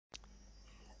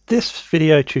This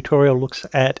video tutorial looks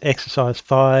at exercise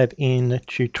 5 in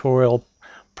tutorial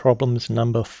problems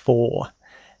number 4.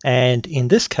 And in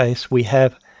this case, we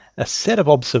have a set of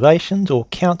observations or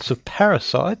counts of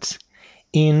parasites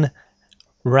in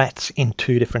rats in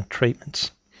two different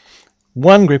treatments.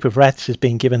 One group of rats is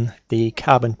being given the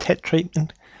carbon tet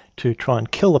treatment to try and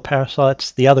kill the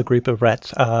parasites. The other group of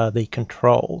rats are the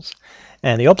controls.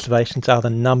 And the observations are the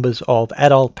numbers of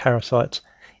adult parasites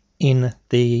in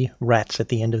the rats at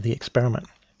the end of the experiment.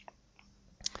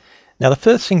 Now, the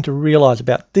first thing to realize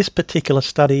about this particular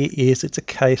study is it's a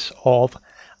case of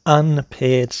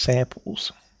unpaired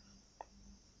samples.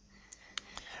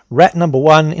 Rat number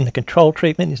 1 in the control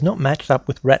treatment is not matched up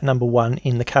with rat number 1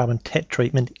 in the carbon tet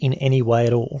treatment in any way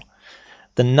at all.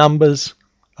 The numbers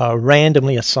are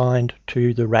randomly assigned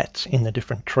to the rats in the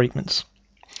different treatments.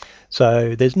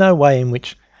 So there's no way in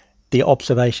which the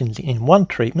observations in one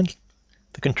treatment,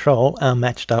 the control, are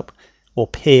matched up or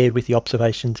paired with the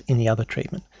observations in the other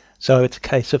treatment. So it's a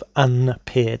case of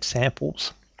unpaired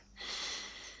samples.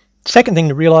 Second thing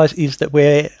to realize is that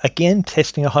we're again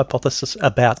testing a hypothesis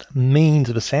about means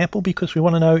of a sample, because we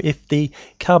want to know if the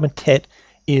carbon tet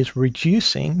is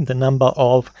reducing the number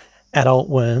of adult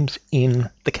worms in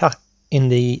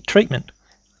the treatment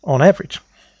on average.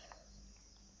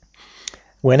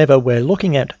 Whenever we're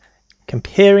looking at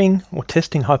comparing or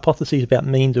testing hypotheses about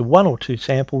means of one or two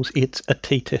samples, it's a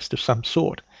t-test of some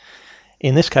sort.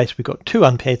 In this case, we've got two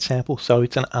unpaired samples, so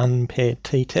it's an unpaired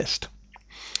t-test.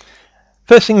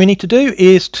 First thing we need to do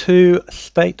is to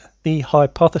state the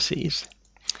hypotheses.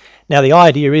 Now, the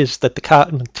idea is that the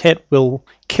carbon tet will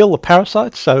kill the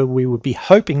parasites, so we would be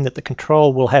hoping that the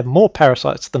control will have more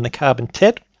parasites than the carbon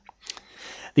tet.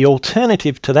 The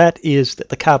alternative to that is that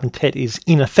the carbon tet is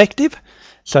ineffective,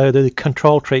 so the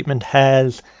control treatment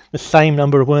has the same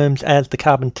number of worms as the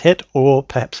carbon tet, or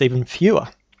perhaps even fewer.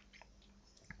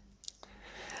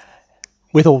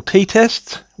 With all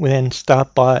t-tests, we then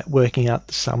start by working out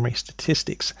the summary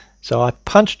statistics. So I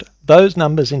punched those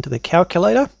numbers into the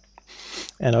calculator,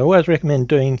 and I always recommend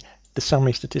doing the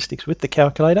summary statistics with the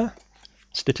calculator,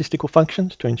 statistical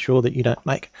functions, to ensure that you don't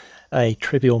make a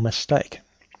trivial mistake.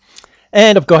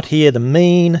 And I've got here the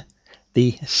mean,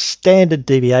 the standard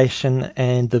deviation,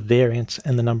 and the variance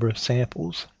and the number of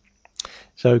samples.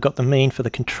 So we've got the mean for the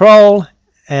control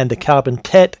and the carbon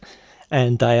tet,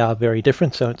 and they are very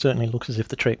different, so it certainly looks as if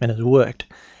the treatment has worked.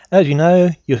 As you know,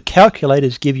 your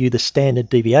calculators give you the standard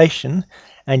deviation,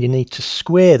 and you need to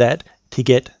square that to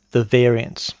get the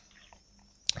variance.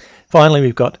 Finally,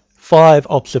 we've got 5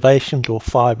 observations or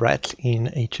 5 rats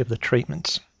in each of the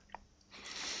treatments.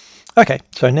 Okay,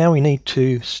 so now we need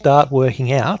to start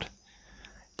working out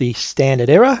the standard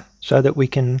error so that we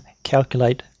can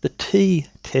calculate the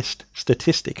t-test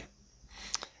statistic.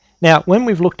 Now, when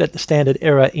we've looked at the standard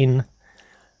error in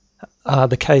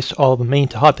the case of a mean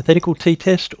to hypothetical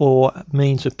t-test or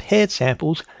means of paired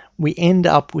samples, we end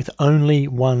up with only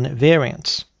one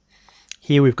variance.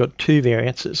 Here we've got 2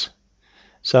 variances.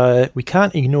 So we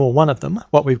can't ignore one of them.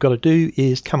 What we've got to do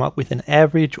is come up with an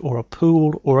average or a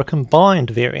pooled or a combined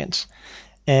variance.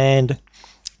 And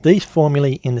these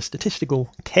formulae in the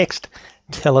statistical text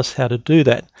tell us how to do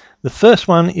that. The first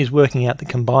one is working out the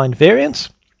combined variance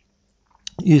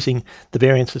using the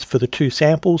variances for the 2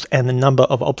 samples and the number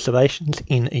of observations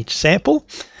in each sample.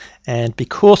 And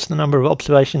because the number of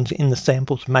observations in the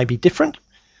samples may be different,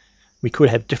 we could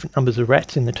have different numbers of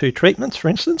rats in the 2 treatments, for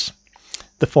instance.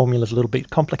 The formula is a little bit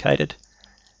complicated.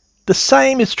 The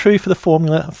same is true for the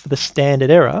formula for the standard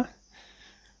error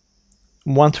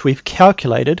once we've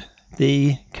calculated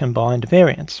the combined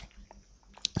variance.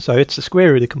 So it's the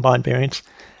square root of the combined variance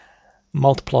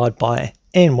multiplied by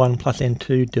n1 plus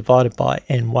n2 divided by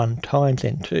n1 times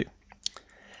n2.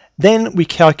 Then we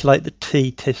calculate the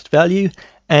t-test value,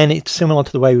 and it's similar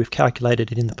to the way we've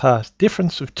calculated it in the past.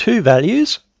 Difference of 2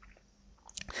 values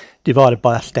divided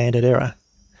by a standard error.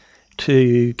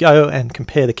 To go and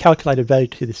compare the calculated value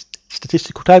to the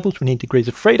statistical tables, we need degrees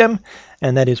of freedom,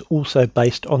 and that is also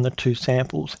based on the 2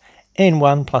 samples,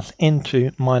 n1 plus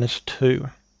n2 minus 2.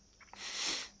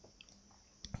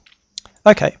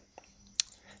 Okay,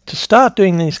 to start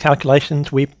doing these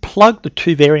calculations, we plug the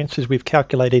 2 variances we've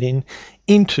calculated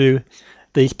into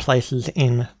these places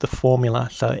in the formula.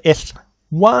 So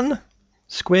S1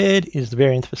 squared is the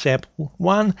variance for sample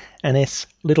 1, and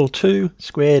S2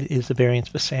 squared is the variance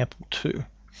for sample 2.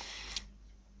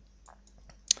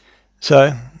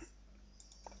 So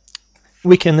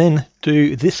we can then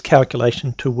do this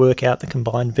calculation to work out the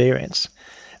combined variance.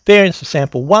 Variance for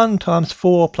sample 1 times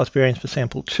 4 plus variance for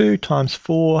sample 2 times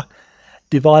 4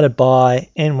 divided by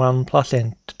n1 plus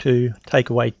n2, take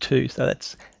away 2. So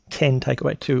that's 10 take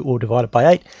away 2 or divided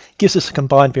by 8 gives us a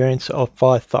combined variance of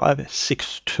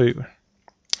 5562.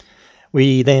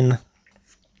 We then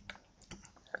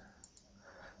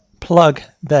plug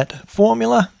that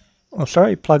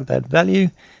value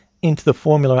into the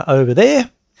formula over there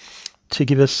to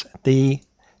give us the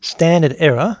standard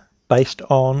error based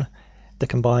on the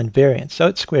combined variance. So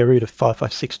it's square root of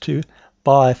 5562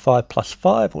 by 5 plus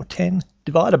 5, or 10,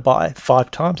 divided by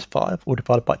 5 times 5, or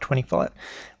divided by 25,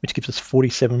 which gives us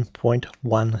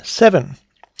 47.17.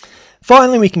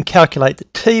 Finally, we can calculate the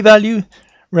t-value.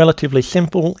 Relatively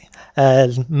simple,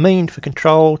 as mean for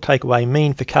control, take away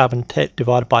mean for carbon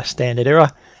divided by standard error,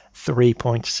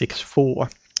 3.64.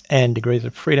 And degrees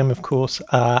of freedom, of course,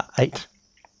 are 8.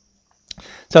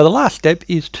 So the last step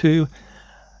is to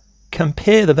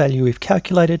compare the value we've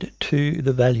calculated to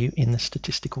the value in the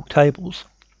statistical tables.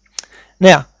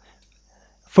 Now,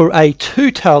 for a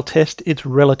two-tailed test, it's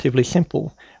relatively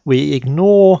simple. We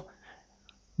ignore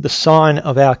the sign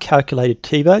of our calculated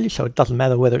t-value, so it doesn't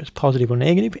matter whether it's positive or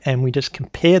negative, and we just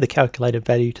compare the calculated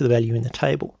value to the value in the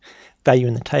table. Value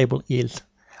in the table is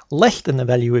less than the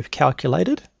value we've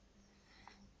calculated.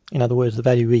 In other words, the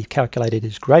value we've calculated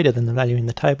is greater than the value in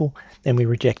the table, then we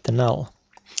reject the null.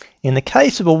 In the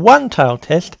case of a one-tailed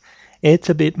test, it's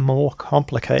a bit more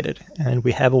complicated, and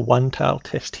we have a one-tailed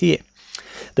test here.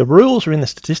 The rules are in the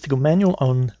statistical manual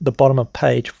on the bottom of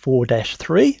page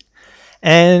 4-3,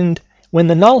 and when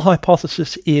the null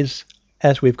hypothesis is,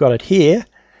 as we've got it here,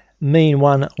 mean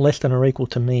 1 less than or equal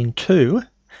to mean 2,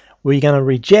 we're going to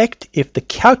reject if the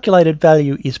calculated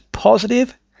value is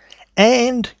positive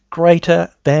and greater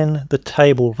than the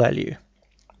table value.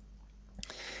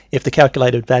 If the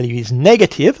calculated value is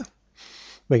negative,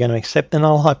 we're going to accept the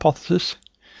null hypothesis,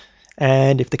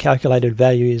 and if the calculated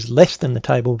value is less than the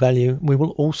table value, we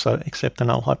will also accept the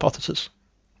null hypothesis.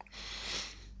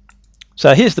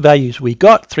 So here's the values we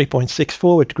got,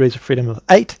 3.64 with degrees of freedom of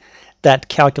 8. That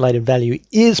calculated value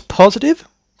is positive,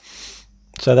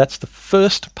 so that's the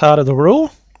first part of the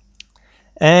rule.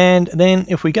 And then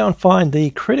if we go and find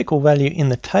the critical value in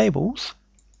the tables,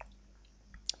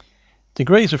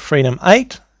 degrees of freedom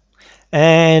 8,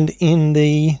 and in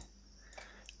the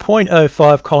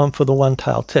 0.05 column for the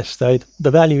one-tailed test. So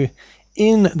the value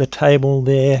in the table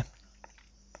there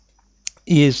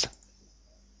is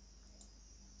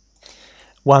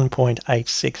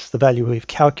 1.86. The value we've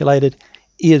calculated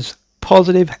is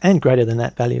positive and greater than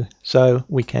that value, so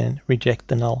we can reject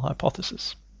the null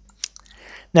hypothesis.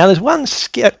 Now there's one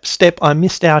step I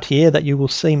missed out here that you will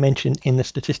see mentioned in the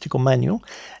statistical manual,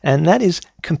 and that is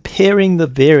comparing the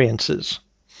variances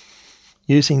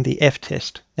using the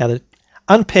F-test. Now the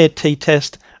unpaired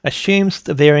T-test assumes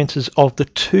the variances of the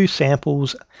two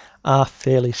samples are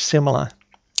fairly similar.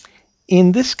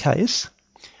 In this case,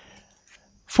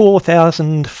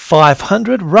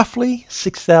 4,500 roughly,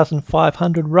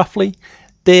 6,500 roughly,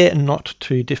 they're not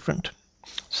too different.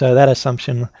 So that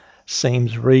assumption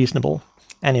seems reasonable.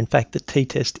 And in fact, the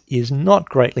t-test is not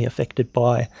greatly affected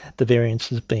by the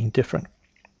variances being different.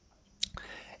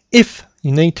 If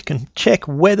you need to check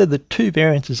whether the two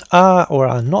variances are or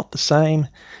are not the same,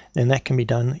 then that can be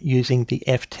done using the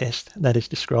F-test that is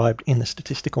described in the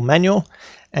statistical manual,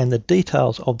 and the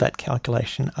details of that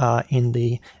calculation are in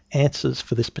the answers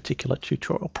for this particular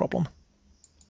tutorial problem.